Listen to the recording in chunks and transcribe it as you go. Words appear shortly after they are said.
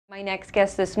My next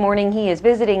guest this morning, he is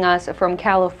visiting us from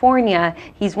California.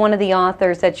 He's one of the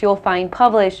authors that you'll find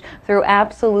published through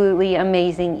absolutely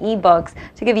amazing ebooks.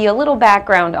 To give you a little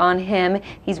background on him,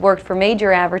 he's worked for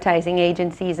major advertising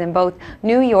agencies in both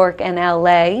New York and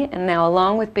LA, and now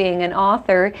along with being an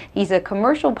author, he's a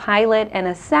commercial pilot and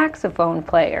a saxophone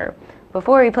player.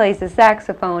 Before he plays the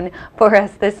saxophone for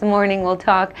us this morning, we'll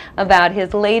talk about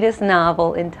his latest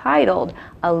novel entitled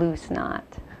A Loose Knot.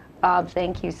 Bob,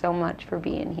 thank you so much for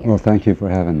being here. Well, thank you for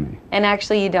having me. And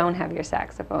actually, you don't have your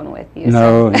saxophone with you.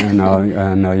 No, so.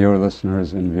 and your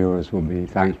listeners and viewers will be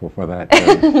thankful for that.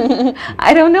 Too.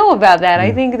 I don't know about that.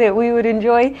 I think that we would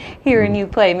enjoy hearing you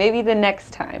play, maybe the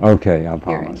next time. Okay, I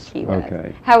promise. Here in Key West.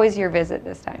 Okay. How is your visit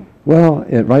this time? Well,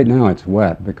 right now it's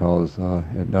wet because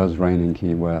it does rain in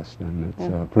Key West, and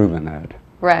it's proven that.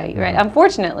 Right, right.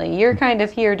 Unfortunately, you're kind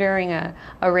of here during a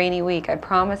rainy week. I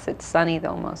promise it's sunny,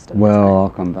 though, most of the time. Well,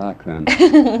 I'll come back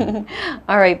then.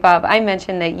 All right, Bob, I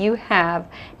mentioned that you have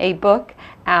a book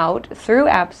out through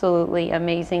absolutely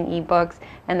amazing ebooks,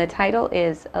 and the title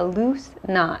is A Loose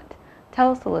Knot. Tell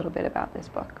us a little bit about this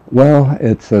book. Well,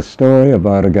 it's a story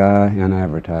about a guy in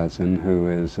advertising who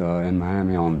is in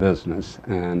Miami on business,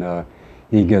 and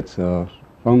he gets a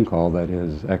phone call that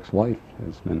his ex-wife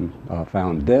has been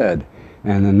found dead.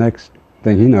 And the next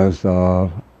thing he knows,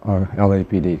 our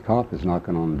LAPD cop is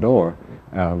knocking on the door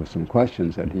with some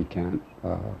questions that he can't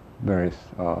very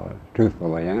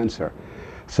truthfully answer.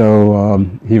 So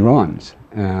he runs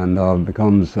and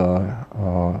becomes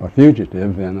a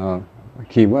fugitive in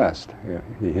Key West.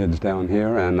 He heads down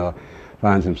here and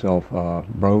finds himself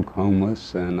broke,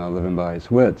 homeless, and living by his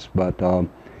wits. But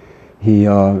he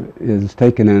is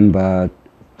taken in by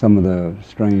some of the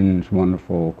strange,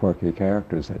 wonderful, quirky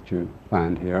characters that you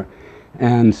find here,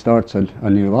 and starts a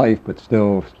new life, but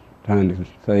still trying to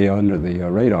stay under the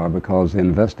radar because the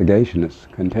investigation is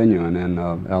continuing in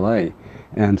LA.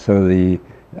 And so the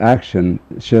action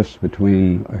shifts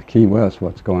between Key West,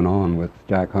 what's going on with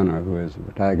Jack Hunter, who is the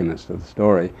protagonist of the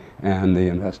story, and the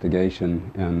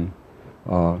investigation in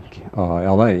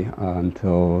LA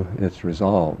until it's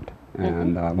resolved.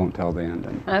 And I won't tell the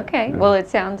ending. Okay, yeah. Well, it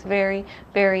sounds very,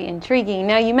 very intriguing.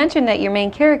 Now, you mentioned that your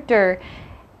main character,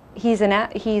 he's in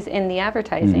the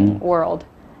advertising world.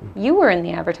 You were in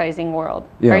the advertising world.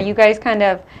 Yeah. Are you guys kind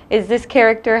of, is this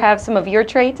character have some of your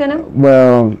traits in him?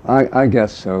 Well, I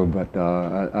guess so, but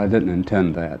I didn't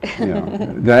intend that, you know,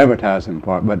 the advertising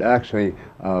part. But actually,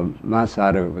 my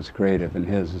side of it was creative, and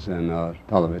his is in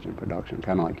television production,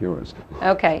 kind of like yours.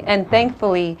 Okay, and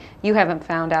thankfully, you haven't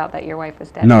found out that your wife was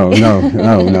dead. No,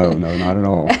 not at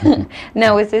all.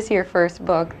 Now, is this your first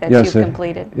book that you've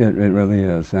completed? It really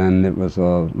is, and it was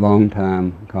a long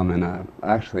time coming.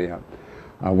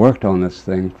 I worked on this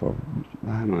thing for,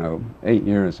 I don't know, 8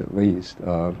 years at least,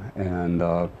 and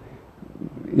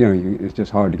you know, it's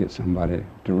just hard to get somebody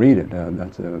to read it.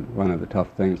 That's one of the tough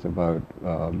things about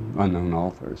unknown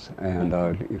authors, and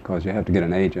because you have to get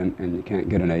an agent, and you can't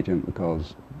get an agent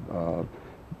because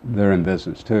they're in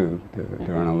business too to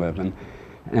earn a living.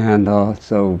 And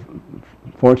so,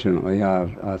 fortunately,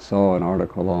 I saw an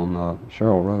article on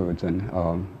Cheryl Rhodes and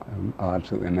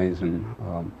absolutely amazing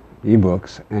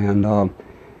ebooks,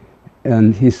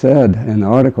 and he said in the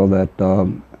article that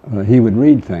he would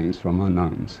read things from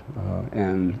unknowns,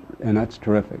 and that's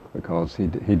terrific because he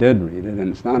did read it, and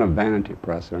it's not a vanity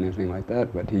press or anything like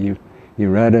that, but he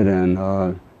read it, and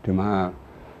to my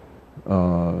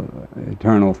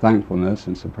eternal thankfulness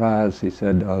and surprise, he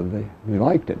said they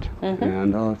liked it,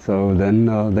 and so then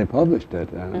they published it,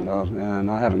 and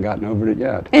I haven't gotten over it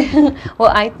yet.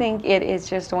 Well, I think it is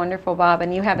just wonderful, Bob,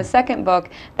 and you have a second book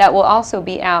that will also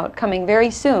be out coming very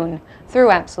soon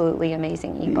through absolutely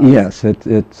amazing ebooks. Yes,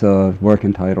 its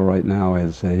working title right now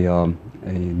is a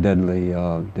Deadly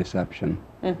Deception,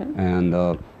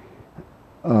 and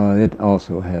it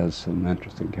also has some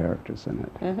interesting characters in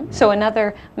it. So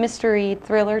another mystery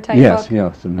thriller type book?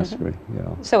 Yes, a mystery,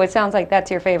 yeah. So it sounds like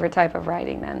that's your favorite type of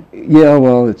writing then? Yeah,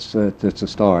 well, it's a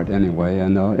start anyway,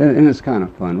 and it's kind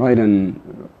of fun.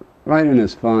 Writing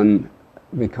is fun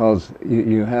because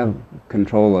you have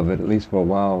control of it, at least for a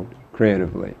while,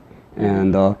 creatively.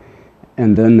 And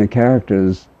then the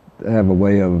characters have a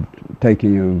way of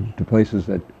taking you to places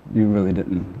that you really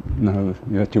didn't know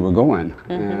that you were going,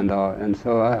 and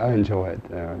so I enjoy it.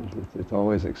 It's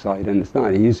always exciting. It's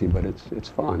not easy, but it's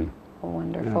fun. Oh,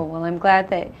 wonderful. Yeah. Well, I'm glad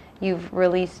that you've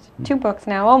released 2 books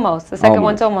now, almost. The second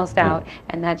one's almost out,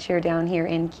 and that you're down here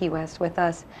in Key West with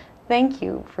us Thank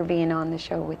you for being on the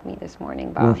show with me this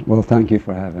morning, Bob. Well, thank you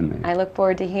for having me. I look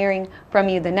forward to hearing from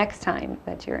you the next time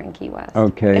that you're in Key West.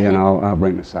 Okay, and I'll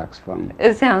bring the saxophone.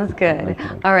 It sounds good.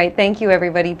 Okay. All right, thank you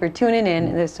everybody for tuning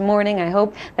in this morning. I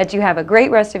hope that you have a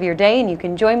great rest of your day, and you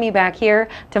can join me back here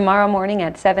tomorrow morning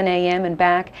at 7 a.m. and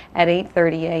back at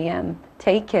 8:30 a.m.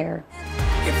 Take care.